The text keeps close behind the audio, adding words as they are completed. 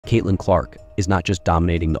Caitlin Clark is not just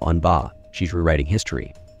dominating the unba, she's rewriting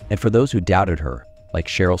history. And for those who doubted her, like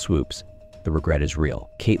Sheryl Swoopes, the regret is real.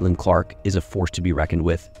 Caitlin Clark is a force to be reckoned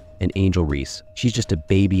with, and Angel Reese, she's just a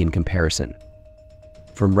baby in comparison.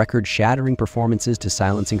 From record-shattering performances to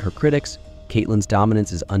silencing her critics, Caitlin's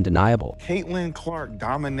dominance is undeniable. Caitlin Clark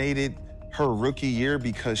dominated her rookie year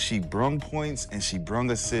because she brung points and she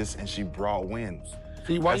brung assists and she brought wins.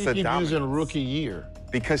 See, why do you keep using rookie year?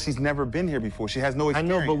 Because she's never been here before. She has no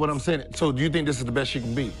experience. I know, but what I'm saying, so do you think this is the best she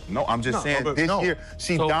can be? No, I'm just saying this year,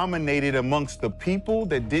 she dominated amongst the people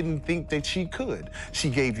that didn't think that she could. She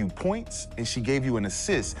gave you points and she gave you an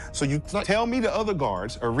assist. So you tell me the other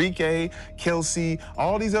guards, Arike, Kelsey,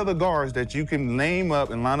 all these other guards that you can name up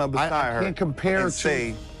and line up beside her. I can't compare and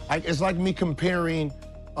say, it's like me comparing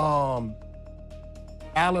Allen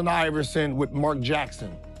Iverson with Mark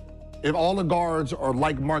Jackson. If all the guards are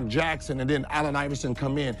like Mark Jackson and then Allen Iverson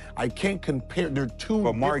come in, I can't compare. They're two different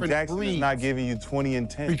But Mark Jackson breeds. is not giving you 20 and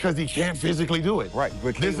 10. Because he can't physically do it. Right,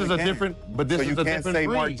 but this is a different, but this is a different breed. So you can't say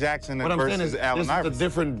Mark Jackson versus Allen Iverson. This is a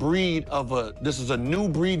different breed this is a new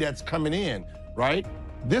breed that's coming in, right?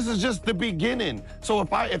 This is just the beginning. So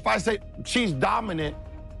if I say she's dominant,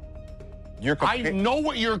 I know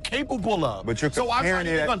what you're capable of. But you're comparing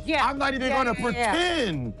I'm not even going to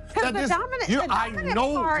pretend that this. I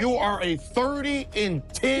know you are a 30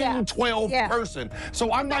 and 10, 12 person.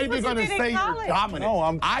 So I'm not even going to say you're dominant.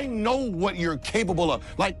 No, I know what you're capable of.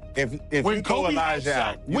 Like if when Kobe had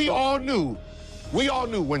Shaq, we all knew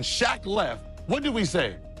when Shaq left. What did we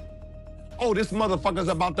say? Oh, this motherfucker's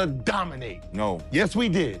about to dominate. No. Yes, we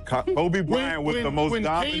did. Kobe Bryant was the most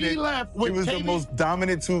dominant. Katie left, he was the most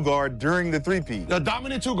dominant two guard during the three-peat. The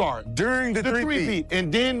dominant two guard during the three-peat.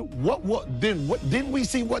 And then didn't we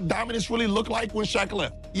see what dominance really looked like when Shaq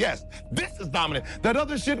left? Yes, this is dominant. That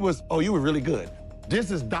other shit was, oh, you were really good. This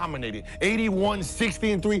is dominated. 81,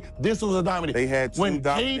 60, and 3. This was a dominant. They had two when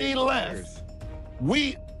Katie left,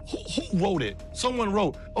 who wrote it? Someone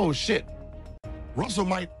wrote, oh shit. Russell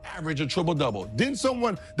might average a triple-double.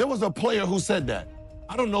 There was a player who said that.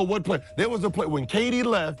 I don't know what player. There was a player, when KD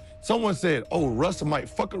left, someone said, oh, Russell might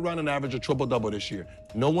fuck around and average a triple-double this year.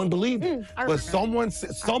 No one believed it. But someone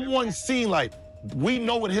seen like, we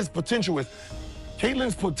know what his potential is.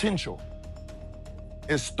 Caitlin's potential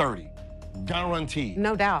is 30, guaranteed.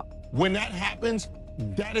 No doubt. When that happens,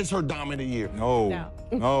 that is her dominant year. No.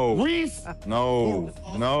 Reese? No,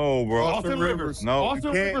 bro. Austin Rivers. No,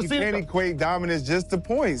 you can't equate dominance just to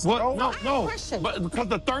points. Well, no. But because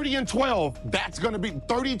the 30 and 12, that's going to be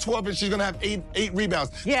 30, 12, and she's going to have eight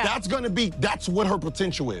rebounds. Yeah. That's what her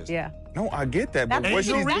potential is. Yeah. No, I get that, but what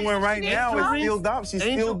she's doing right now is still dominant. She's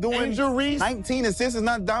still doing 19 assists is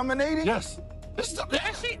not dominating? Yes.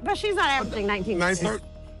 But she's not averaging 19 assists.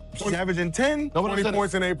 She's averaging 10? 20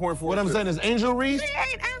 points and 8.4 What I'm saying is Angel Reese. She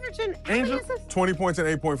ain't averaging 20 points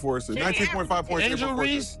and 8.4 assists. 19.5 points. Angel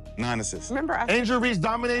Reese. 9 assists. Remember, Angel Reese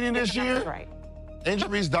dominating this year? Right. Angel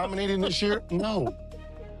Reese dominating this year? No,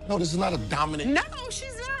 this is not a dominant. No,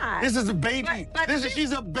 she's not. This is a baby.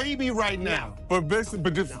 She's a baby right now. But just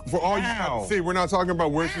for all you have to see, we're not talking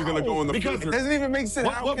about where she's going to go in the future. It doesn't even make sense.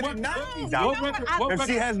 How can it not be dominant? If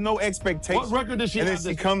she has no expectation. What record does she have? And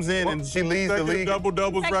then she comes in and she leads the league.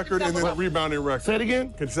 Double-doubles record and then the rebounding record. Say it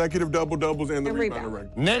again? Consecutive double-doubles and the rebounding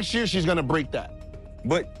record. Next year, she's going to break that.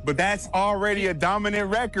 But that's already a dominant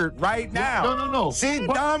record right now. No. She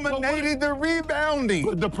dominated the rebounding.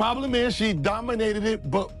 But the problem is she dominated it,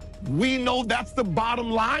 but we know that's the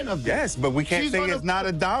bottom line of this. Yes, but we can't say it's not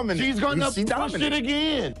a dominant. She's going to push it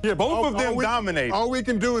again. Yeah, both of them dominate. All we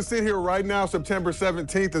can do is sit here right now, September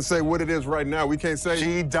 17th, and say what it is right now. We can't say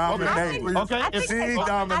she dominated. Okay, if she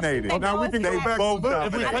dominated. Now we can go back. Both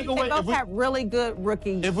they both have really good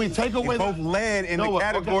rookies. If we take away both led in the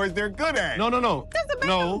categories they're good at. No.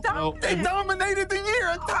 They dominated the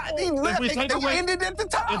year. They ended at the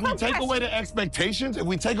top. If we take away the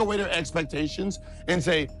expectations, and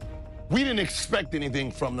say, we didn't expect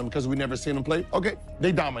anything from them because we never seen them play. Okay,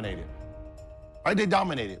 they dominated. Right? They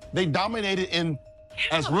dominated. They dominated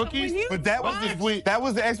as rookies. But that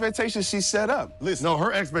was the expectation she set up. Listen. No,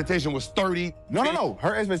 her expectation was 30. No.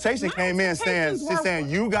 Her expectation came in saying,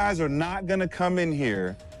 you guys are not gonna come in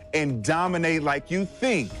here and dominate like you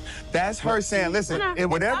think. That's her saying, listen,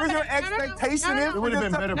 whatever your expectation is, it would have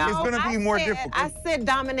been better. It's gonna be more difficult. I said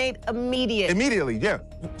dominate immediately. Immediately, yeah.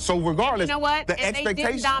 So regardless, you know what? The expectation, they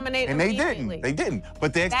didn't dominate immediately. They didn't.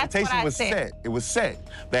 But the expectation was set. It was set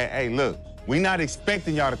that, hey, look, we're not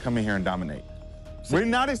expecting y'all to come in here and dominate. We're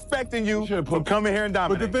not expecting you to come in here and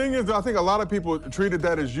dominate. But the thing is, I think a lot of people treated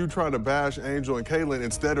that as you trying to bash Angel and Caitlin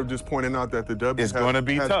instead of just pointing out that the W is going to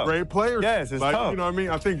be tough. Great players. Yes, it's tough. You know what I mean?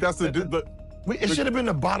 I think that's It should have been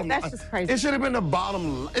the bottom. That's just crazy. It should have been the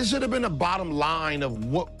bottom. It should have been the bottom line of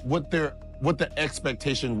what the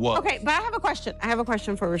expectation was. Okay, but I have a question. I have a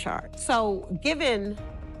question for Rashard. So, given,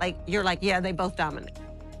 like, you're like, yeah, they both dominate.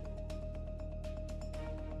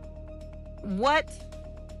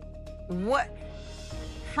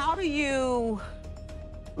 How do you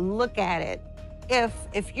look at it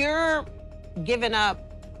if you're giving up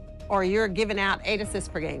or you're giving out 8 assists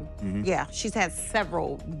per game? Yeah, she's had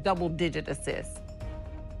several double-digit assists.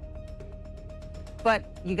 But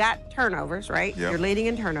you got turnovers, right? Yep. You're leading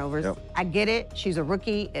in turnovers. Yep. I get it. She's a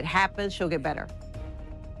rookie. It happens. She'll get better.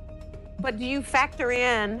 But do you factor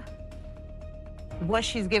in what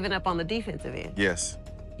she's given up on the defensive end? Yes.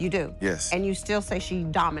 You do? Yes. And you still say she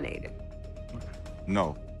dominated?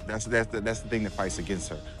 No. That's the thing that fights against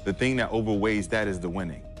her. The thing that overweighs that is the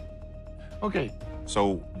winning. Okay.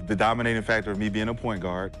 So the dominating factor of me being a point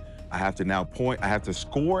guard, I have to now I have to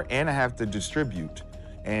score and I have to distribute.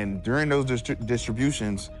 And during those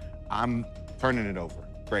distributions, I'm turning it over.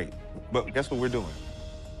 Great. But guess what we're doing?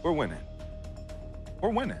 We're winning. We're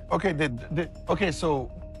winning. Okay, okay,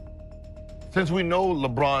 so since we know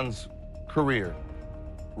LeBron's career,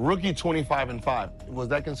 rookie 25-5, was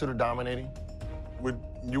that considered dominating?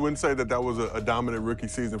 You wouldn't say that was a dominant rookie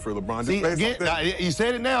season for LeBron. See, again, you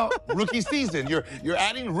said it now. Rookie season. You're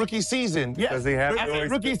adding rookie season. Yes. Because they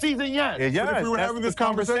have rookie season. Yes. Yeah, but if we were having this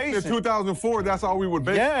conversation in 2004, that's all we would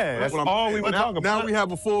base. Yeah, that's all we would talk about. Now we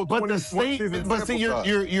have a full 21 season. But see,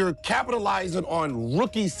 you're capitalizing on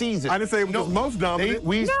rookie season. I didn't say it was the most dominant.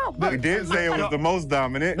 We did say it was the most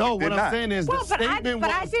dominant. No, what I'm saying is the statement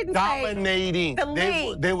was dominating. The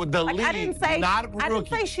league. They were the league, not rookie. I didn't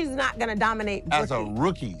say she's not going to dominate as a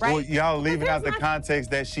rookie. Right? Well, y'all leaving out the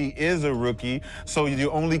context that she is a rookie, so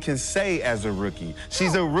you only can say as a rookie.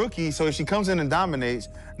 She's a rookie, so if she comes in and dominates,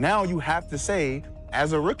 now you have to say,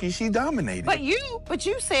 as a rookie, she dominated. But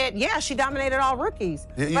you said, yeah, she dominated all rookies.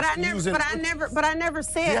 But I never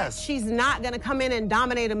said she's not going to come in and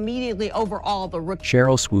dominate immediately over all the rookies.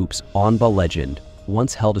 Sheryl Swoopes, on-ball legend,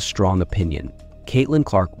 once held a strong opinion. Caitlin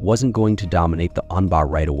Clark wasn't going to dominate the on-ball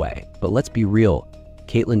right away. But let's be real.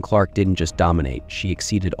 Caitlin Clark didn't just dominate, she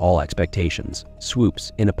exceeded all expectations.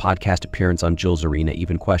 Swoopes, in a podcast appearance on Jill's Arena,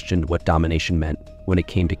 even questioned what domination meant when it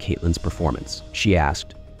came to Caitlin's performance. She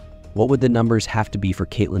asked, what would the numbers have to be for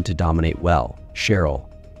Caitlin to dominate well? Sheryl,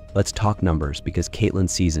 let's talk numbers because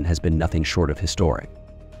Caitlin's season has been nothing short of historic.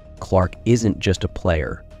 Clark isn't just a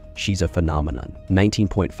player, she's a phenomenon.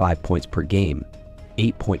 19.5 points per game,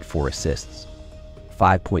 8.4 assists,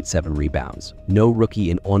 5.7 rebounds. No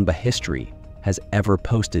rookie in on-ball history has ever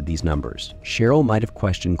posted these numbers. Sheryl might have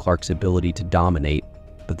questioned Clark's ability to dominate,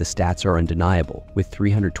 but the stats are undeniable, with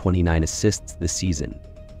 329 assists this season.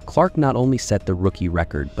 Clark not only set the rookie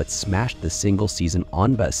record, but smashed the single-season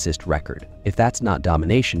on-ball assist record. If that's not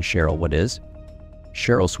domination, Sheryl, what is?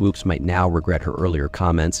 Sheryl Swoopes might now regret her earlier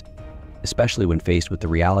comments, especially when faced with the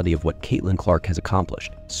reality of what Caitlin Clark has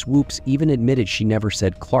accomplished. Swoopes even admitted she never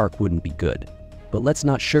said Clark wouldn't be good. But let's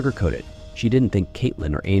not sugarcoat it. She didn't think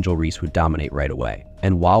Caitlin or Angel Reese would dominate right away.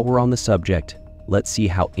 And while we're on the subject, let's see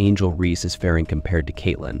how Angel Reese is faring compared to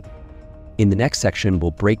Caitlin. In the next section,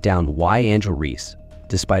 we'll break down why Angel Reese,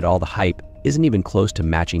 despite all the hype, isn't even close to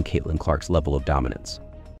matching Caitlin Clark's level of dominance.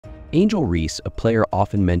 Angel Reese, a player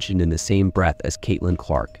often mentioned in the same breath as Caitlin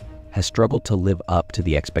Clark, has struggled to live up to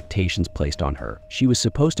the expectations placed on her. She was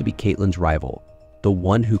supposed to be Caitlin's rival, the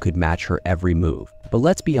one who could match her every move. But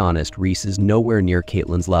let's be honest, Reese is nowhere near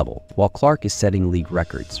Caitlin's level. While Clark is setting league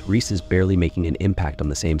records, Reese is barely making an impact on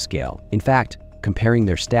the same scale. In fact, comparing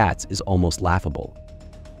their stats is almost laughable.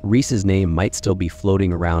 Reese's name might still be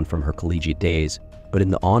floating around from her collegiate days, but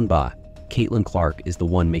in the on-ball, Caitlin Clark is the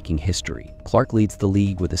one making history. Clark leads the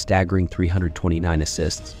league with a staggering 329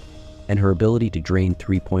 assists, and her ability to drain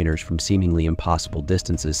three-pointers from seemingly impossible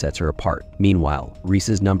distances sets her apart. Meanwhile,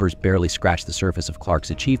 Reese's numbers barely scratch the surface of Clark's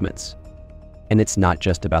achievements. And it's not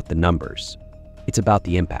just about the numbers, it's about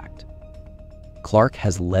the impact. Clark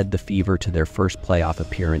has led the Fever to their first playoff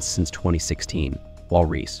appearance since 2016, while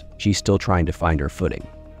Reese, she's still trying to find her footing.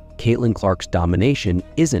 Caitlin Clark's domination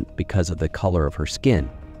isn't because of the color of her skin,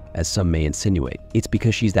 as some may insinuate. It's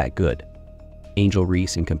because she's that good. Angel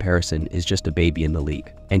Reese, in comparison, is just a baby in the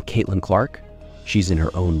league. And Caitlin Clark? She's in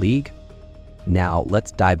her own league? Now,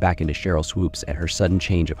 let's dive back into Sheryl Swoopes and her sudden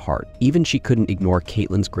change of heart. Even she couldn't ignore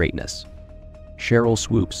Caitlin's greatness. Sheryl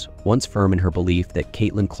Swoopes, once firm in her belief that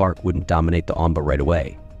Caitlin Clark wouldn't dominate the on-ball right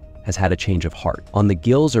away, has had a change of heart. On the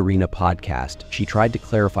Gil's Arena podcast, she tried to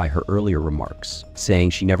clarify her earlier remarks, saying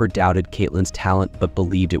she never doubted Caitlin's talent but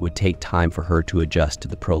believed it would take time for her to adjust to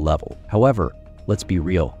the pro level. However, let's be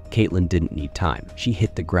real, Caitlin didn't need time. She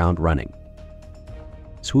hit the ground running.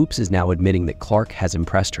 Swoopes is now admitting that Clark has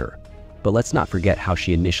impressed her. But let's not forget how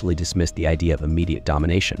she initially dismissed the idea of immediate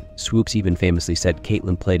domination. Swoopes even famously said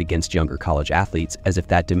Caitlin played against younger college athletes as if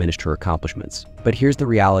that diminished her accomplishments. But here's the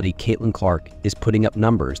reality: Caitlin Clark is putting up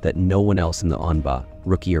numbers that no one else in the ANBA,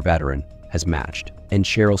 rookie or veteran, has matched. And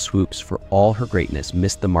Sheryl Swoopes, for all her greatness,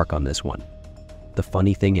 missed the mark on this one. The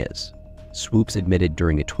funny thing is, Swoopes admitted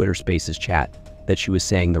during a Twitter Spaces chat that she was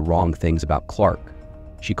saying the wrong things about Clark.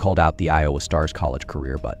 She called out the Iowa Stars college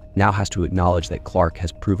career, but now has to acknowledge that Clark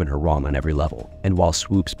has proven her wrong on every level. And while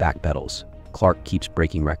Swoopes backpedals, Clark keeps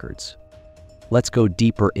breaking records. Let's go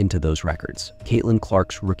deeper into those records. Caitlin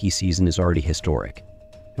Clark's rookie season is already historic,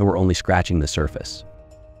 and we're only scratching the surface.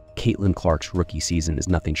 Caitlin Clark's rookie season is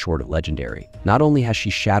nothing short of legendary. Not only has she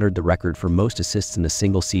shattered the record for most assists in a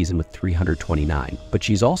single season with 329, but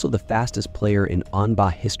she's also the fastest player in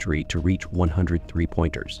ANBA history to reach 100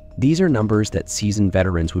 three-pointers. These are numbers that seasoned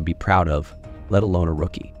veterans would be proud of, let alone a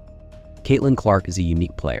rookie. Caitlin Clark is a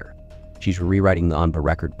unique player. She's rewriting the ANBA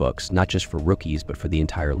record books, not just for rookies, but for the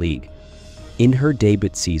entire league. In her debut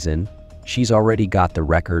season, she's already got the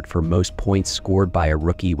record for most points scored by a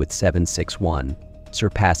rookie with 761,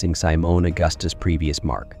 surpassing Simone Augusta's previous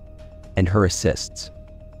mark. And her assists.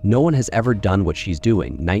 No one has ever done what she's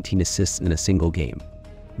doing, 19 assists in a single game.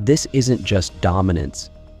 This isn't just dominance,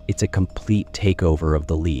 it's a complete takeover of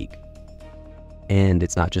the league. And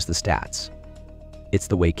it's not just the stats. It's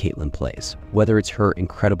the way Caitlin plays. Whether it's her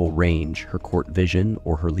incredible range, her court vision,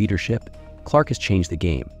 or her leadership, Clark has changed the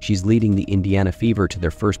game. She's leading the Indiana Fever to their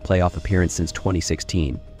first playoff appearance since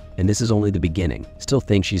 2016. And this is only the beginning. Still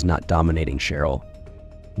think she's not dominating Sheryl.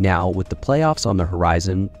 Now, with the playoffs on the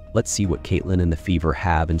horizon, let's see what Caitlin and the Fever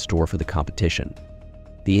have in store for the competition.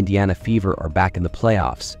 The Indiana Fever are back in the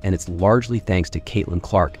playoffs, and it's largely thanks to Caitlin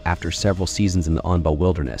Clark. After several seasons in the ANBA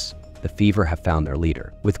wilderness, the Fever have found their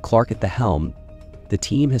leader. With Clark at the helm, the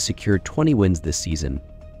team has secured 20 wins this season,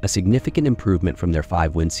 a significant improvement from their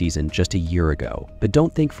 5-win season just a year ago. But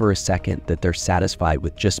don't think for a second that they're satisfied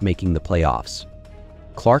with just making the playoffs.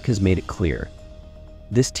 Clark has made it clear.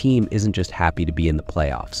 This team isn't just happy to be in the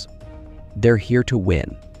playoffs. They're here to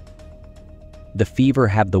win. The Fever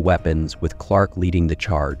have the weapons, with Clark leading the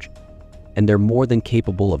charge, and they're more than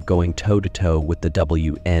capable of going toe-to-toe with the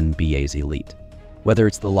WNBA's elite. Whether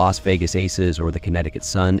it's the Las Vegas Aces or the Connecticut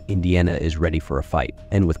Sun, Indiana is ready for a fight.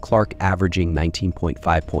 And with Clark averaging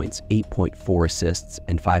 19.5 points, 8.4 assists,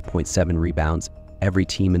 and 5.7 rebounds, every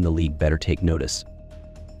team in the league better take notice.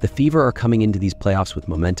 The Fever are coming into these playoffs with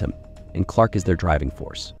momentum, and Clark is their driving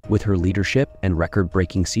force. With her leadership and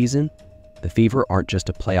record-breaking season, the Fever aren't just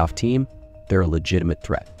a playoff team, they're a legitimate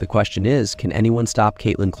threat. The question is, can anyone stop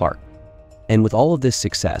Caitlin Clark? And with all of this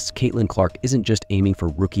success, Caitlin Clark isn't just aiming for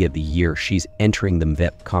Rookie of the Year, she's entering the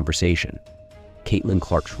MVP conversation. Caitlin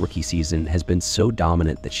Clark's rookie season has been so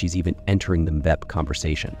dominant that she's even entering the MVP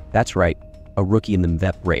conversation. That's right, a rookie in the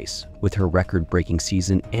MVP race, with her record-breaking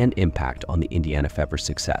season and impact on the Indiana Fever's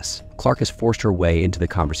success. Clark has forced her way into the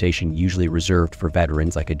conversation usually reserved for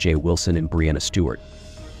veterans like a Jay Wilson and Breanna Stewart.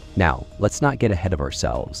 Now, let's not get ahead of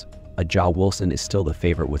ourselves. A Ja Wilson is still the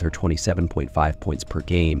favorite with her 27.5 points per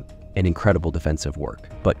game and incredible defensive work.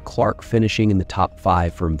 But Clark finishing in the top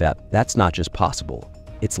 5 for MVP, that's not just possible,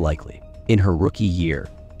 it's likely. In her rookie year,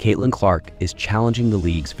 Caitlin Clark is challenging the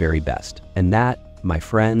league's very best. And that, my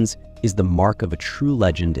friends, is the mark of a true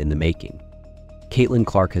legend in the making. Caitlin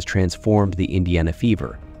Clark has transformed the Indiana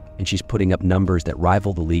Fever, and she's putting up numbers that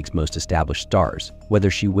rival the league's most established stars. Whether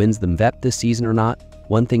she wins the MVP this season or not,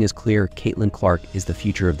 one thing is clear: Caitlin Clark is the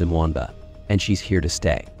future of the Mwamba, and she's here to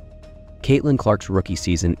stay. Caitlin Clark's rookie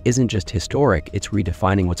season isn't just historic, it's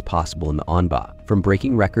redefining what's possible in the ANBA. From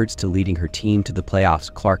breaking records to leading her team to the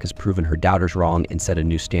playoffs, Clark has proven her doubters wrong and set a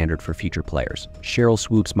new standard for future players. Sheryl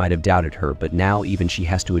Swoopes might have doubted her, but now even she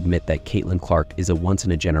has to admit that Caitlin Clark is a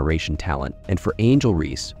once-in-a-generation talent. And for Angel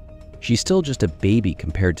Reese, she's still just a baby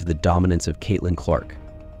compared to the dominance of Caitlin Clark.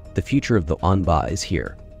 The future of the ANBA is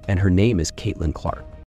here, and her name is Caitlin Clark.